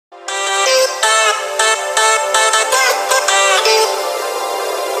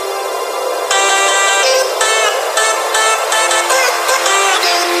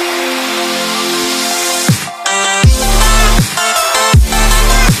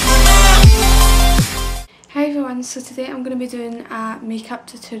everyone, so today I'm going to be doing a makeup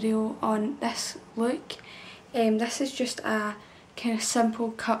tutorial on this look. This is just a kind of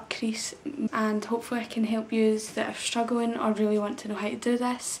simple cut crease, and hopefully I can help you that are struggling or really want to know how to do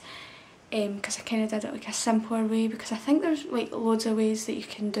this, because I kind of did it like a simpler way, because I think there's like loads of ways that you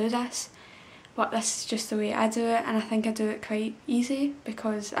can do this, but this is just the way I do it, and I think I do it quite easy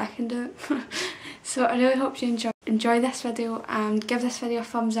because I can do it. So I really hope you enjoy this video, and give this video a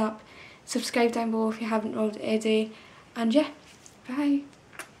thumbs up. Subscribe down below if you haven't already, and yeah, bye.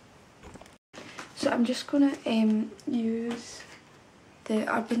 So I'm just gonna use the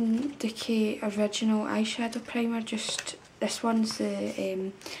Urban Decay Original Eyeshadow Primer. Just this one's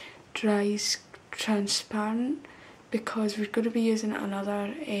the Dries Transparent, because we're going to be using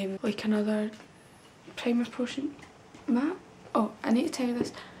another another primer potion matte. Oh, I need to tell you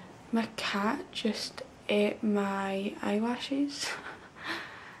this. My cat just ate my eyelashes.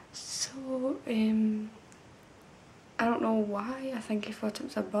 So, I don't know why. I think he thought it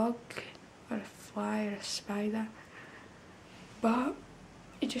was a bug or a fly or a spider, but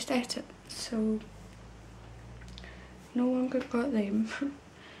he just ate it, so no longer got them.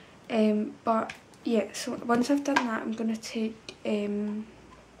 But yeah, so once I've done that, I'm going to take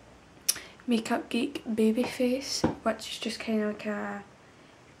Makeup Geek Babyface, which is just kind of like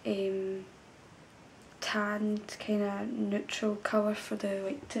a tanned kind of neutral colour for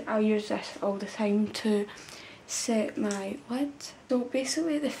the I use this all the time to set my lid. So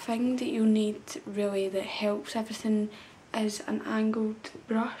basically the thing that you'll need really that helps everything is an angled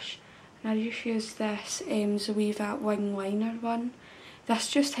brush, and I just use this Zoeva wing liner one.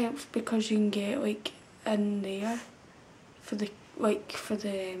 This just helps because you can get like in there for the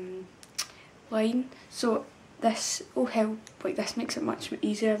line, so this will help. Like, this makes it much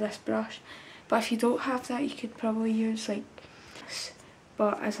easier, this brush. But if you don't have that, you could probably use like this.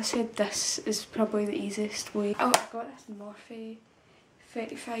 But as I said, this is probably the easiest way. Oh, I got this Morphe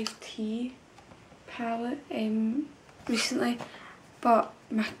 35T palette recently, but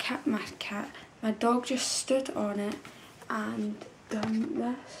my dog just stood on it and done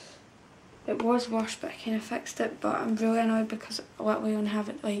this. It was washed, but I kind of fixed it. But I'm really annoyed because I literally only have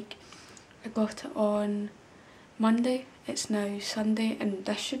it like, I got it on Monday, it's now Sunday, and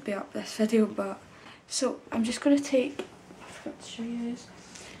this should be up this video, but so I'm just going to take, I forgot to show you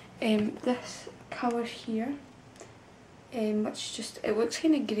this colour here, which just, it looks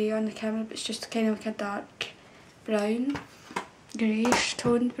kind of grey on the camera, but it's just kind of like a dark brown, greyish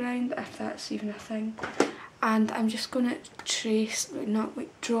toned brown, if that's even a thing. And I'm just going to trace,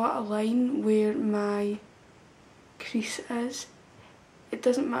 draw a line where my crease is. It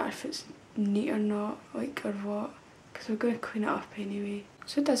doesn't matter if it's neat or not, or what, because we're going to clean it up anyway.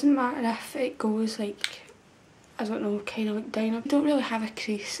 So it doesn't matter if it goes like, I don't know, kind of like down. If you don't really have a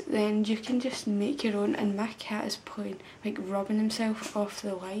crease, then you can just make your own, and my cat is playing, like rubbing himself off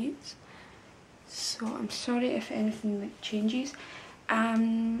the lights. So I'm sorry if anything changes.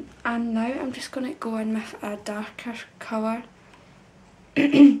 And now I'm just going to go in with a darker colour,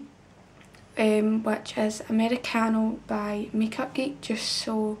 which is Americano by Makeup Geek, just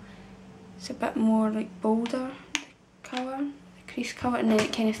so it's a bit more like bolder, the colour, the crease colour, and then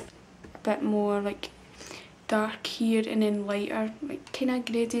it kind of a bit more like dark here and then lighter, like kind of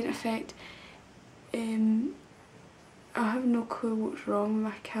gradient effect. I have no clue what's wrong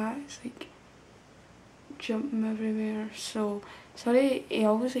with my cat. It's like jumping everywhere, so sorry. He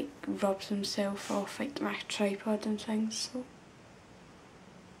always like rubs himself off like my tripod and things. So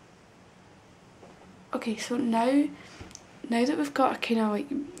okay, so now that we've got a kind of like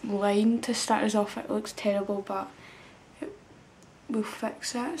line to start us off, it looks terrible, but we'll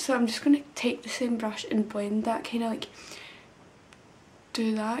fix it. So I'm just going to take the same brush and blend that, kind of like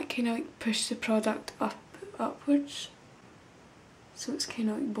do that, kind of like push the product upwards, so it's kind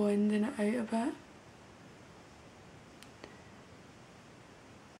of like blending it out a bit.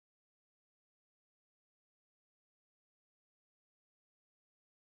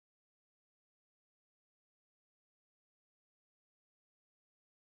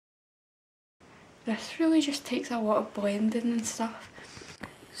 This really just takes a lot of blending and stuff,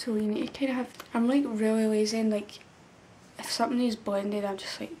 so you need to kind of have, I'm like really lazy, and like if something is blended, I'm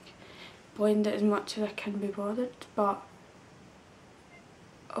just like blend it as much as I can be bothered, but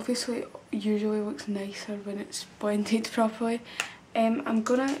obviously it usually looks nicer when it's blended properly. I'm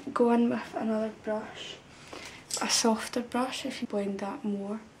gonna go in with another brush, a softer brush, if you blend that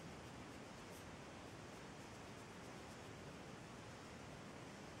more.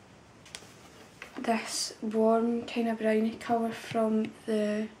 This warm kind of brownie colour from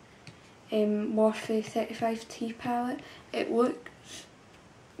the Morphe 35T palette. It looks,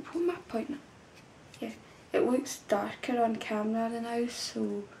 what am I pointing at? Yeah, it looks darker on camera now,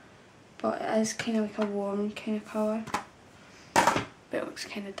 so, but it is kind of like a warm kind of colour, but it looks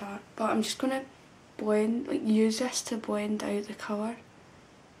kind of dark. But I'm just going to blend, like use this to blend out the colour.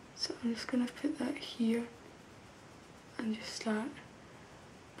 So I'm just going to put that here and just start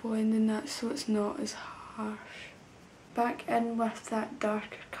blending that so it's not as harsh. Back in with that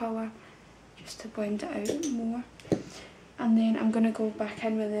darker colour just to blend it out more. And then I'm going to go back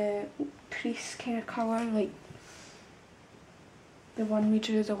in with the crease kind of colour, like the one we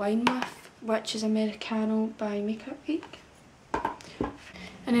drew the line with, which is Americano by Makeup Geek.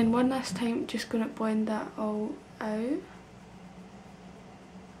 And then one last time, just going to blend that all out.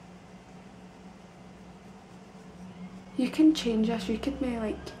 You can change this, you could maybe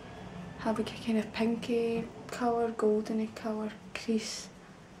like have like a kind of pinky colour, goldeny colour crease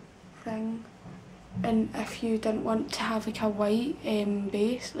thing. And if you didn't want to have like a white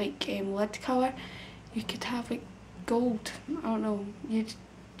base, like lid colour, you could have like gold. I don't know, you'd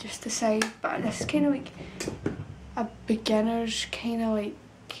just decide. But this is kind of like a beginner's kind of like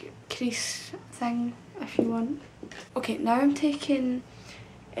crease thing if you want. Okay, now I'm taking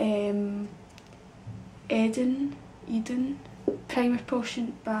Eden Primer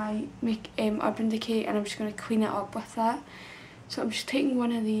Potion by Urban Decay, and I'm just going to clean it up with that. So I'm just taking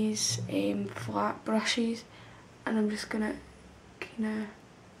one of these flat brushes and I'm just going to kind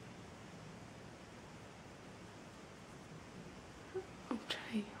of, I'll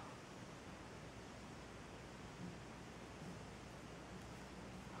try.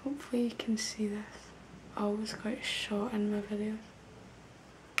 Hopefully you can see this. I always quite short in my videos.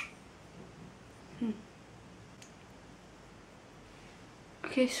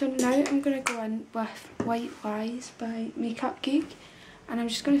 Okay, so now I'm going to go in with White Lies by Makeup Geek, and I'm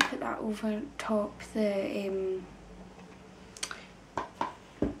just going to put that over top the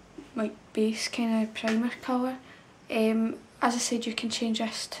like base kind of primer colour. As I said, you can change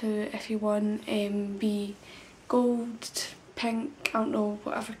this to, if you want, be gold, pink, I don't know,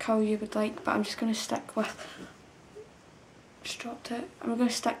 whatever colour you would like, but I'm just going to stick with, just dropped it, I'm going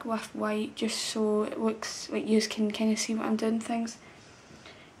to stick with white just so it looks like you can kind of see what I'm doing things.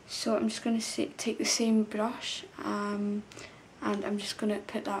 So I'm just going to take the same brush and I'm just going to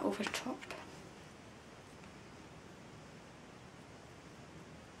put that over top.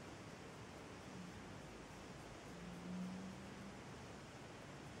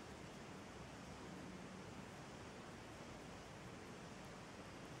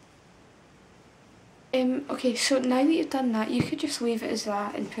 Okay, so now that you've done that, you could just leave it as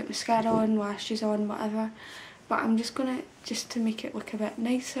that and put mascara on, lashes on, whatever. But I'm just gonna, just to make it look a bit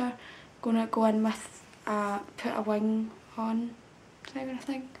nicer, gonna go in with put a wing on type of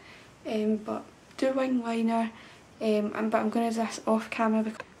thing. But do wing liner. But I'm gonna do this off camera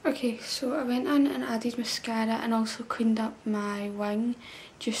because. Okay, so I went in and added mascara and also cleaned up my wing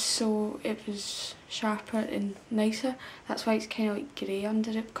just so it was sharper and nicer. That's why it's kind of like grey under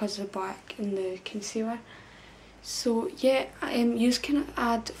it because of the black in the concealer. So yeah, you can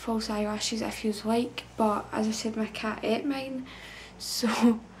add false eyelashes if you like, but as I said, my cat ate mine,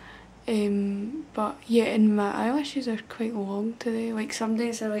 so but yeah, and my eyelashes are quite long today. Like some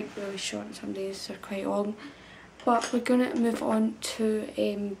days they're like really short and some days they're quite long. But we're gonna move on to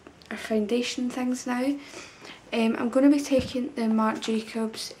our foundation things now. I'm gonna be taking the Marc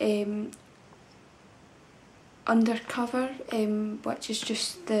Jacobs Undercover, which is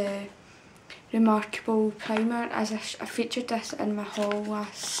just the Remarkable primer, as I featured this in my haul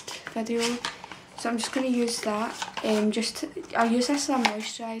last video. So I'm just going to use that, I'll use this as a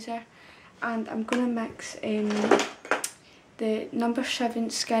moisturiser, and I'm going to mix the number 7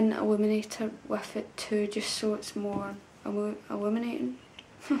 Skin Illuminator with it too, just so it's more illuminating.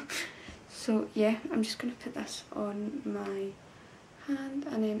 So yeah, I'm just going to put this on my hand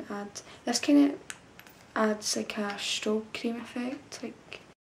and then add, this kind of adds like a strobe cream effect, like.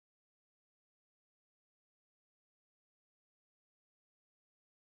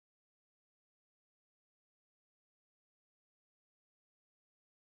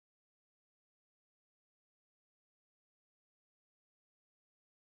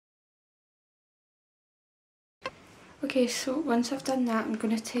 Okay, so once I've done that, I'm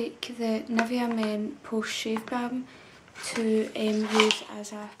going to take the Nivea Men Post Shave Balm to use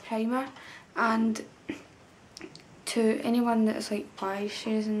as a primer, and to anyone that is like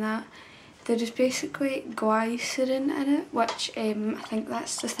lashes and that, there is basically glycerin in it, which I think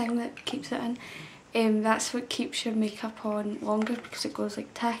that's the thing that keeps it in. That's what keeps your makeup on longer because it goes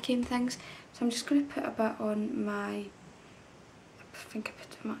like tacky and things. So I'm just going to put a bit on my, I think I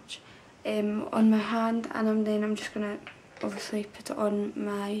put too much. On my hand, and then I'm just going to obviously put it on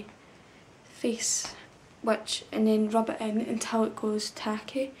my face. and then rub it in until it goes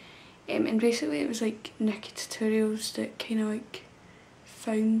tacky. And basically it was like Nikki Tutorials that kind of like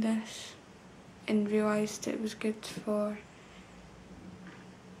found this and realised it was good for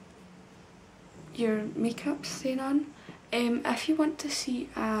your makeup staying on. If you want to see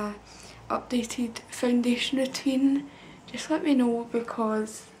a updated foundation routine, just let me know,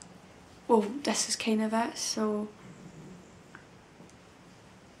 because well, this is kind of it, so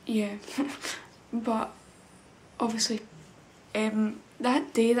yeah. But obviously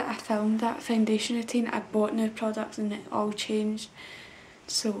that day that I filmed that foundation routine, I bought new products and it all changed,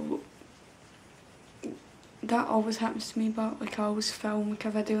 so that always happens to me. But like, I always film like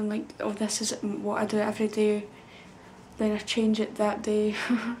a video and like, oh, this is what I do every day, then I change it that day.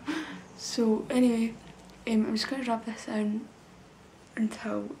 So anyway, I'm just going to rub this in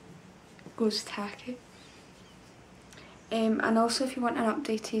until it goes tacky. And also, if you want an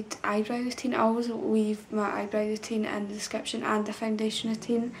updated eyebrow routine, I always leave my eyebrow routine in the description and the foundation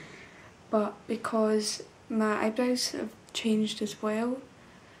routine, but because my eyebrows have changed as well,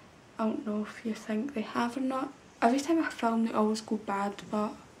 I don't know if you think they have or not. Every time I film they always go bad,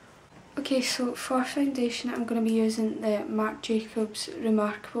 but... Okay, so for foundation I'm going to be using the Marc Jacobs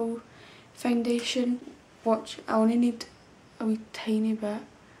Remarkable foundation, which I only need a wee tiny bit.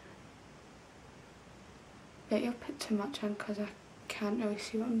 Bet you'll put too much in because I can't really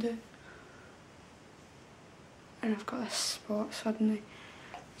see what I'm doing. And I've got this spot suddenly.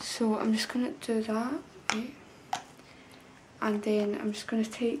 So I'm just going to do that, right? And then I'm just going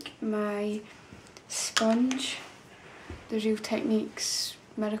to take my sponge, the Real Techniques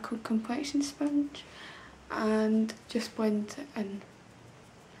Miracle Complexion Sponge, and just blend it in.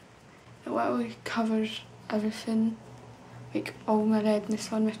 It literally covers everything, like all my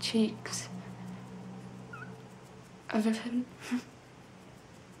redness on my cheeks, everything.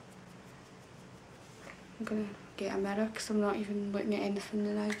 I'm gonna get a mirror because I'm not even looking at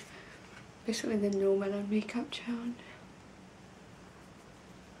anything now. Basically the no mirror makeup challenge.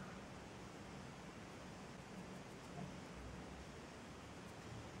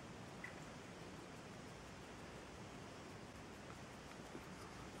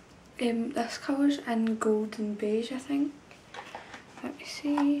 This colour's in golden beige, I think. Let me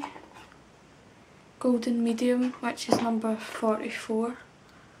see. Golden medium, which is number 44,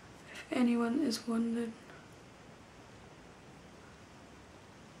 if anyone is wondering.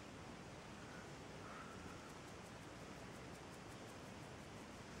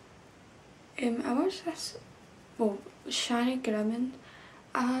 I watched this, well, Shani Grimmin.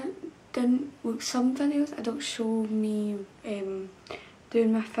 I didn't, well, some videos I don't show me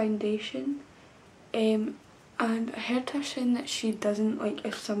doing my foundation, and I heard her saying that she doesn't, like,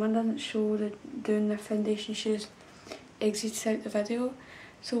 if someone doesn't show doing their foundation, she just exits out the video.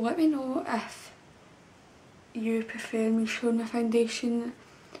 So let me know if you prefer me showing my foundation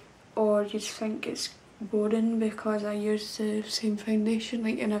or you just think it's boring because I use the same foundation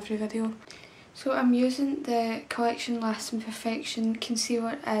like in every video. So I'm using the Collection Lasting Perfection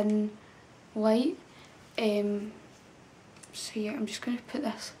Concealer in Light. So yeah, I'm just going to put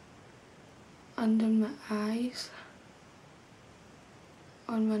this under my eyes,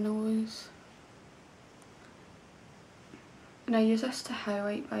 on my nose, and I use this to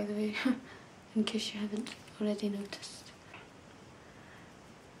highlight, by the way, in case you haven't already noticed.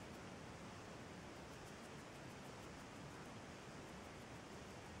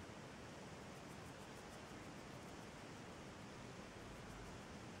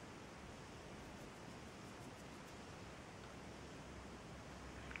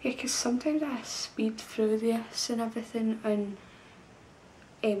 Yeah, because sometimes I speed through this and everything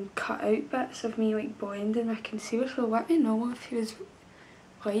and cut out bits of me like blending my concealer, so let me know if you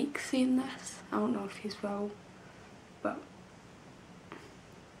like seeing this. I don't know if you will, but...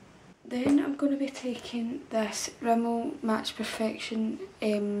 Then I'm going to be taking this Rimmel Match Perfection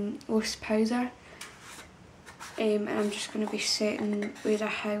loose powder, and I'm just going to be setting where I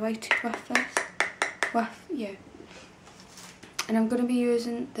highlighted with this, yeah. And I'm going to be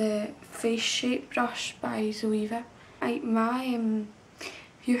using the Face Shape brush by Zoeva.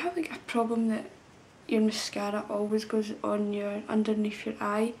 If you have like a problem that your mascara always goes on underneath your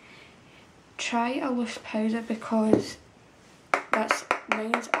eye, try a loose powder, because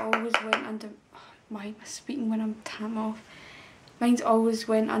mine's always went under. Why am I speaking when I'm tam off? Mine's always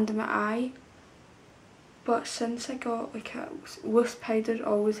went under my eye, but since I got like a loose powder,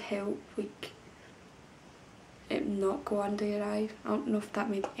 always helped like it not go under your eye. I don't know if that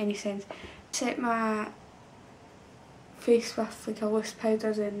made any sense. Set my face with like a loose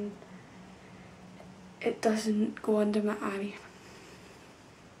powder and it doesn't go under my eye.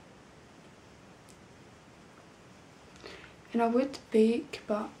 And I would bake,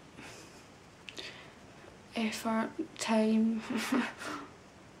 but effort, time.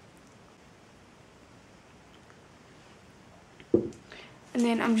 And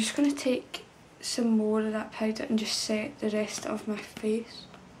then I'm just going to take some more of that powder and just set the rest of my face.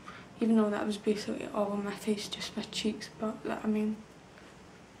 Even though that was basically all on my face, just my cheeks, but that I mean.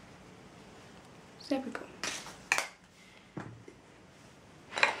 So there we go.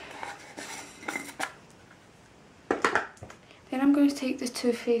 Then I'm going to take the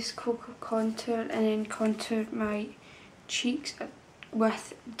Too Faced Cocoa Contour and then contour my cheeks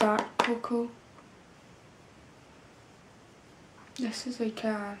with dark cocoa. This is like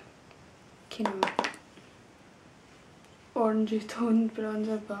a kind of orangey toned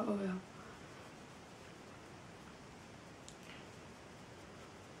bronzer, but oh well.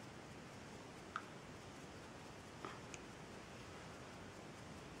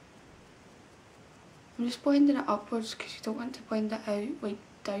 I'm just blending it upwards because you don't want to blend it out like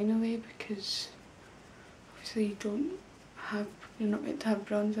down a way, because obviously you're not meant to have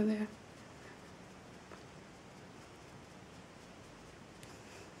bronzer there.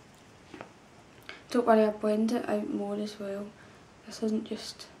 Don't worry, I blend it out more as well. This isn't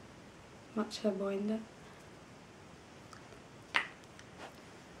just much of a blender.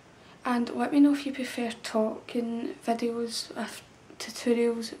 And let me know if you prefer talking videos,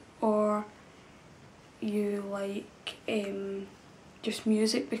 tutorials, or you like just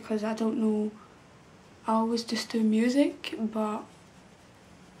music, because I don't know, I always just do music, but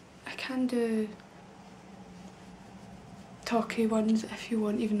I can do talky ones if you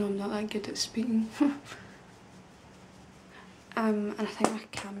want, even though I'm not that good at speaking. And I think my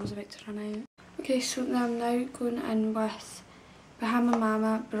camera's about to run out. Okay, so now I'm going in with Bahama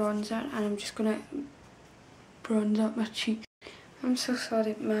Mama bronzer, and I'm just going to bronze up my cheeks. I'm so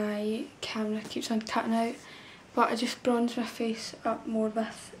sorry, my camera keeps on cutting out, but I just bronze my face up more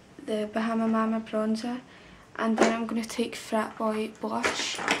with the Bahama Mama bronzer, and then I'm going to take Frat Boy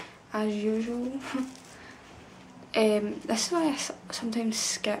blush as usual. This is why I sometimes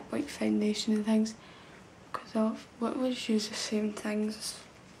skip like foundation and things, because I always use the same things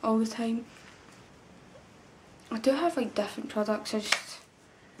all the time. I do have like different products, I just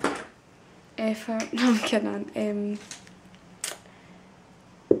effort. No, I'm kidding.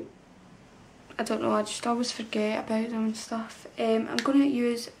 I don't know, I just always forget about them and stuff. I'm going to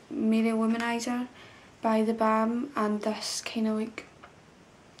use Mary Luminizer by The Balm, and this kind of like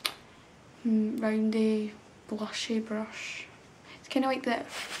roundy blushy brush. It's kind of like the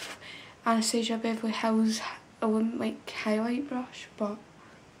Anastasia Beverly Hills like highlight brush, but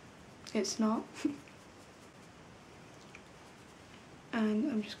it's not.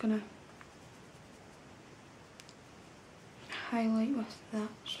 And I'm just going to highlight with that.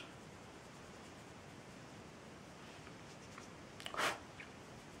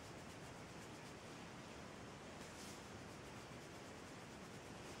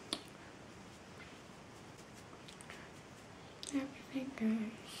 Everything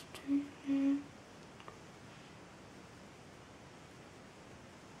goes to here.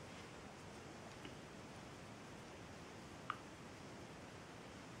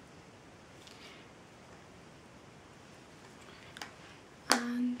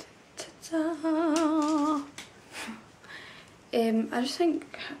 And ta-da! I just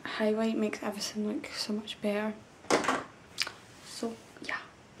think highlight makes everything look so much better. So yeah.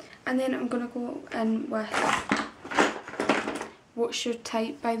 And then I'm gonna go in with What's Your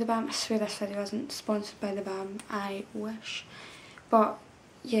Type by The Balm. I swear this video isn't sponsored by The Balm, I wish. But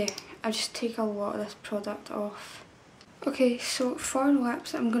yeah, I just take a lot of this product off. Okay, so for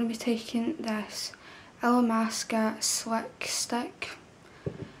lips I'm going to be taking this Illamasqua Slick Stick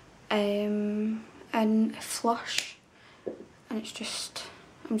in Flush. And it's just,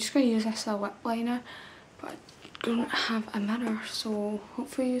 I'm just going to use this as a lip liner, but I don't have a mirror, so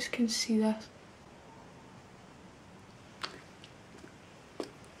hopefully you can see this.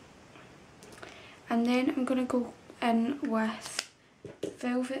 And then I'm going to go in with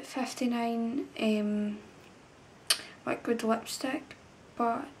Velvet 59 liquid lipstick,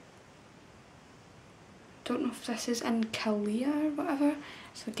 but don't know if this is in Kalia or whatever.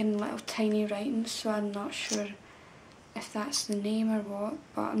 It's like in little tiny writings, so I'm not sure if that's the name or what,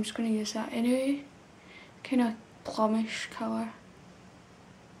 but I'm just going to use that anyway. Kind of plumish colour.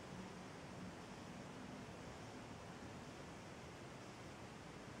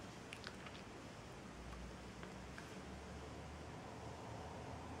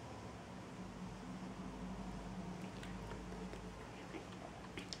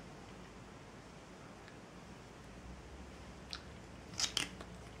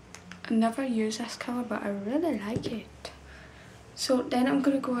 I never use this colour, but I really like it. So then I'm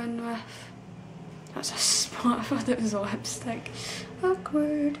going to go in with, that's a spot, I thought it was a lipstick,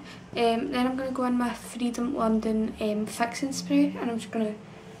 awkward. Then I'm going to go in with Freedom London fixing spray, and I'm just going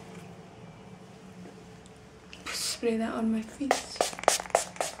to spray that on my face.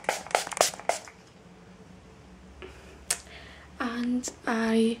 And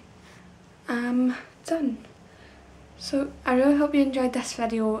I am done. So I really hope you enjoyed this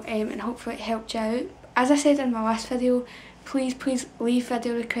video and hopefully it helped you out. As I said in my last video, please leave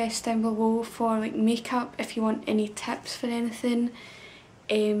video requests down below for like makeup if you want any tips for anything.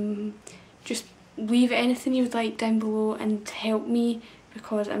 Just leave anything you would like down below and help me,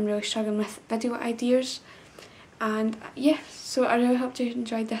 because I'm really struggling with video ideas. And yeah, so I really hope you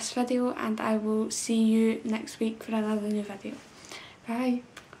enjoyed this video, and I will see you next week for another new video. Bye.